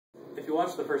you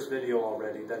watched the first video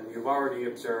already, then you've already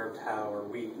observed how, or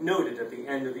we noted at the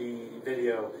end of the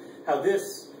video, how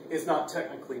this is not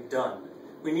technically done.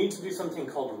 We need to do something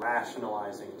called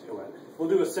rationalizing to it. We'll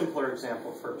do a simpler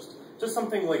example first. Just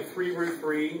something like 3 root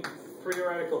 3, 3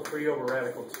 radical 3 over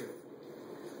radical 2.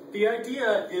 The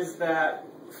idea is that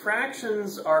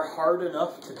fractions are hard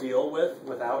enough to deal with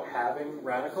without having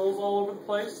radicals all over the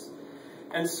place.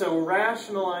 And so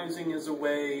rationalizing is a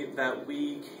way that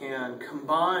we can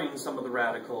combine some of the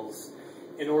radicals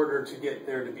in order to get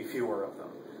there to be fewer of them.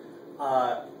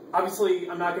 Obviously,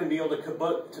 I'm not going to be able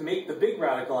to make the big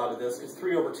radical out of this because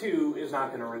 3 over 2 is not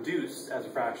going to reduce as a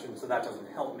fraction, so that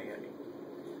doesn't help me any.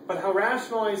 But how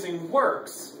rationalizing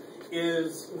works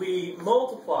is we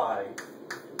multiply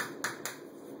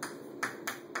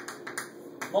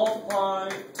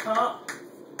top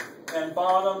and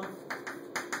bottom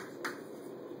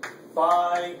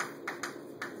by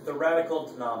the radical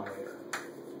denominator.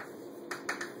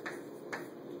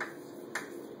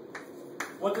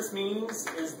 What this means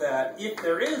is that if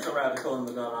there is a radical in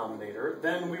the denominator,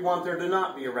 then we want there to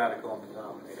not be a radical in the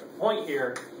denominator. The point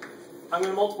here, I'm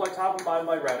going to multiply top and bottom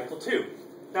by radical 2.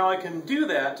 Now I can do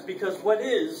that because what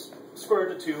is square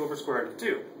root of 2 over square root of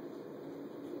 2?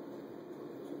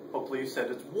 Hopefully you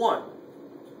said it's 1.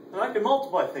 And I can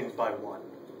multiply things by 1.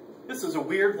 This is a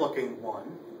weird looking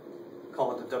 1.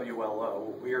 Call it a WLO,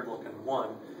 a weird looking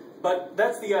 1. But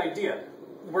that's the idea.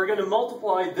 We're going to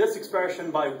multiply this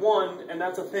expression by 1, and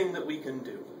that's a thing that we can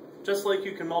do. Just like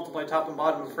you can multiply top and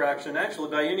bottom of a fraction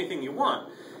actually by anything you want,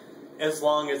 as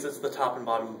long as it's the top and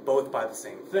bottom both by the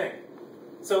same thing.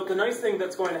 So the nice thing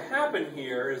that's going to happen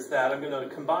here is that I'm going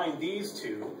to combine these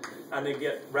two, and I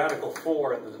get radical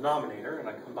 4 in the denominator, and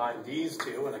I combine these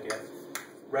two, and I get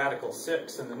radical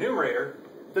 6 in the numerator.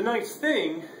 The nice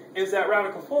thing is that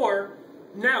radical 4,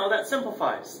 now that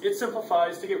simplifies. It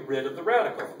simplifies to get rid of the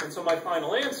radical. And so my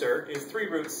final answer is 3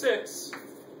 root 6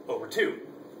 over 2.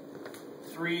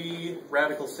 3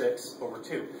 radical 6 over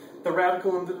 2. The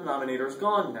radical in the denominator is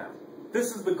gone now.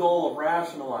 This is the goal of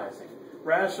rationalizing.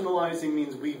 Rationalizing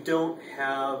means we don't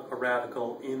have a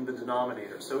radical in the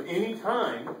denominator. So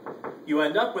anytime you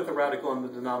end up with a radical in the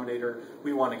denominator,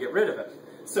 we want to get rid of it.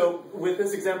 So with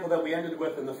this example that we ended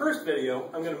with in the first video,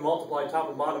 I'm going to multiply top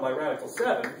and bottom by radical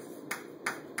 7.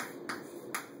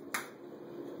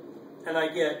 And I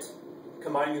get,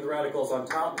 combining the radicals on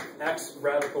top, x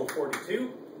radical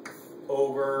 42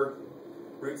 over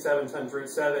root 7 times root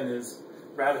 7 is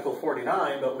radical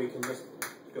 49, but we can just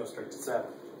go straight to 7.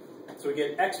 So we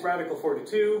get x radical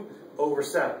 42 over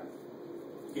 7.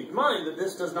 Keep in mind that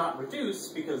this does not reduce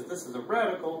because this is a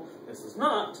radical, this is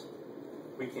not.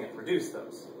 We can't reduce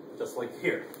those. Just like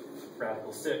here,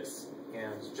 radical 6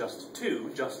 and just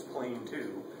 2, just plain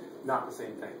 2, not the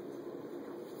same thing.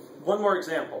 One more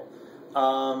example.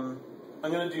 I'm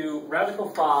going to do radical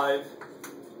 5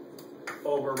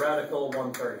 over radical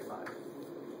 135.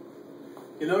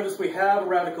 You notice we have a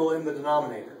radical in the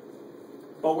denominator.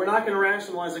 But we're not going to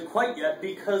rationalize it quite yet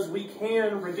because we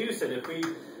can reduce it. If we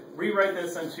rewrite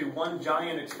this into one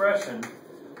giant expression,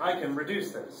 I can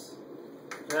reduce this.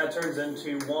 And that turns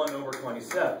into 1 over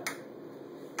 27.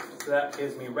 So that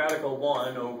gives me radical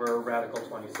 1 over radical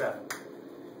 27,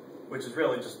 which is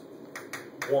really just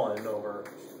 1 over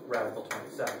radical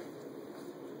 27.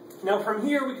 Now from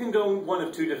here we can go one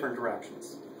of two different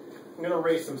directions. I'm going to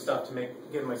erase some stuff to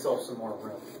give myself some more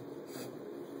room.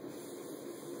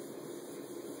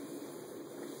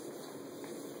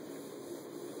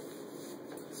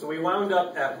 So we wound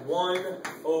up at 1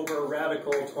 over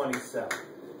radical 27.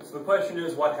 So the question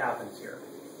is, what happens here?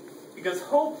 Because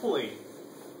hopefully,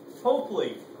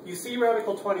 you see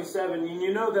radical 27 and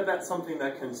you know that that's something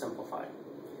that can simplify.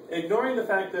 Ignoring the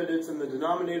fact that it's in the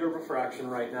denominator of a fraction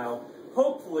right now,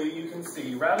 hopefully you can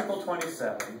see radical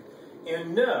 27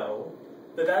 and know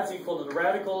that that's equal to the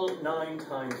radical 9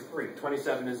 times 3.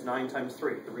 27 is 9 times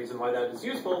 3. The reason why that is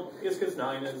useful is because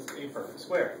 9 is a perfect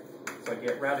square. So I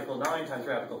get radical 9 times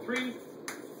radical 3,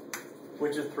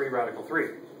 which is 3 radical 3.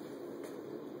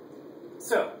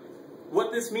 So,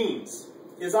 what this means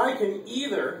is I can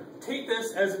either take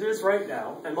this as it is right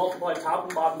now and multiply top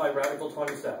and bottom by radical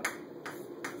 27,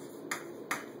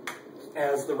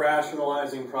 as the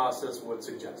rationalizing process would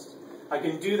suggest. I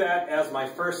can do that as my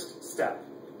first step.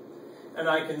 And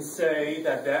I can say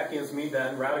that that gives me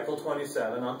then radical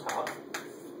 27 on top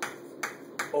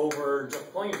over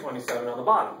just plain 27 on the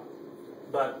bottom.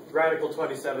 But radical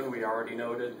 27, we already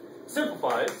noted,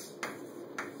 simplifies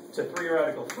to 3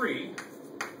 radical 3.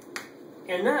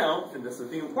 And now, and this is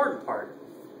the important part,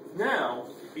 now,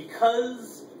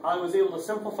 because I was able to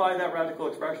simplify that radical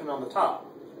expression on the top,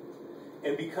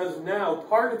 And because now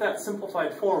part of that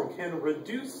simplified form can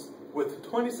reduce with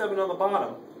 27 on the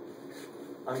bottom,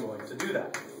 I'm going to do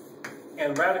that.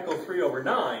 And radical 3 over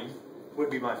 9 would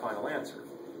be my final answer.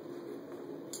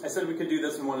 I said we could do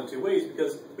this in one of two ways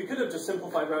because we could have just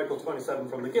simplified radical 27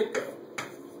 from the get-go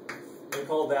and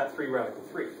called that 3 radical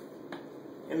 3.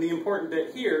 And the important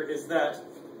bit here is that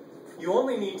you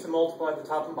only need to multiply the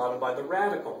top and bottom by the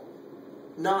radical,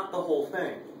 not the whole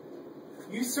thing.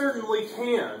 You certainly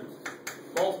can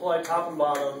multiply top and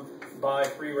bottom by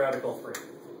 3 radical 3.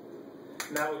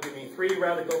 And that would give me 3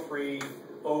 radical 3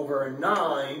 over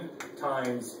 9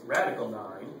 times radical 9,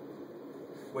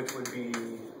 which would be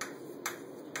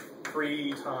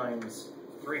 9 times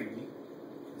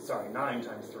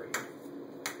 3,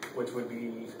 which would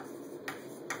be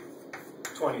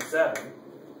 27,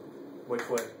 which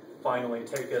would finally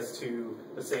take us to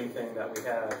the same thing that we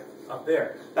had up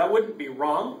there. That wouldn't be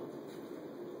wrong,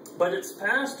 but it's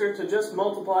faster to just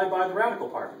multiply by the radical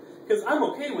part. Because I'm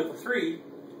okay with the 3,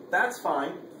 that's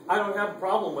fine. I don't have a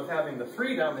problem with having the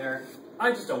 3 down there,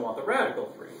 I just don't want the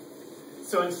radical 3.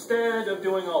 So instead of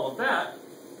doing all of that,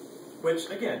 which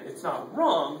again, it's not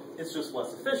wrong, it's just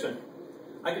less efficient,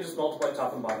 I can just multiply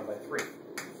top and bottom by 3.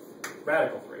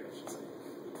 Radical 3, I should say.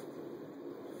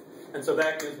 And so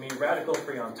that gives me radical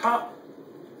 3 on top,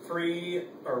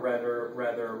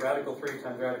 radical 3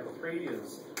 times radical 3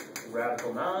 is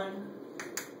radical 9,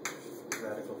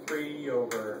 radical 3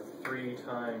 over 3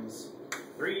 times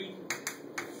 3,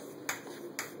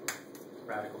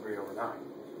 radical 3 over 9.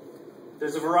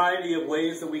 There's a variety of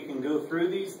ways that we can go through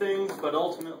these things, but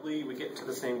ultimately we get to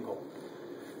the same goal.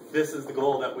 This is the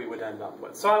goal that we would end up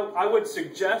with. So I would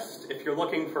suggest, if you're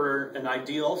looking for an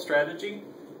ideal strategy,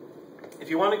 if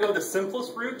you want to go the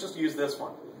simplest route, just use this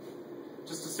one.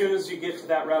 Just as soon as you get to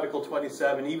that radical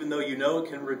 27, even though you know it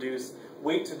can reduce,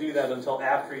 wait to do that until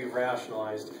after you've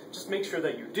rationalized. Just make sure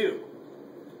that you do.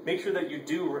 Make sure that you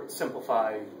do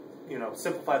simplify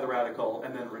the radical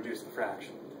and then reduce the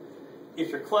fraction. If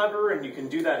you're clever and you can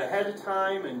do that ahead of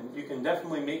time and you can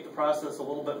definitely make the process a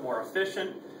little bit more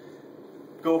efficient,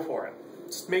 go for it.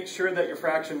 Just make sure that your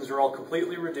fractions are all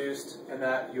completely reduced and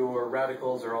that your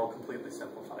radicals are all completely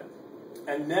simplified.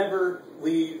 And never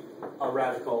leave a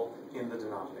radical in the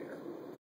denominator.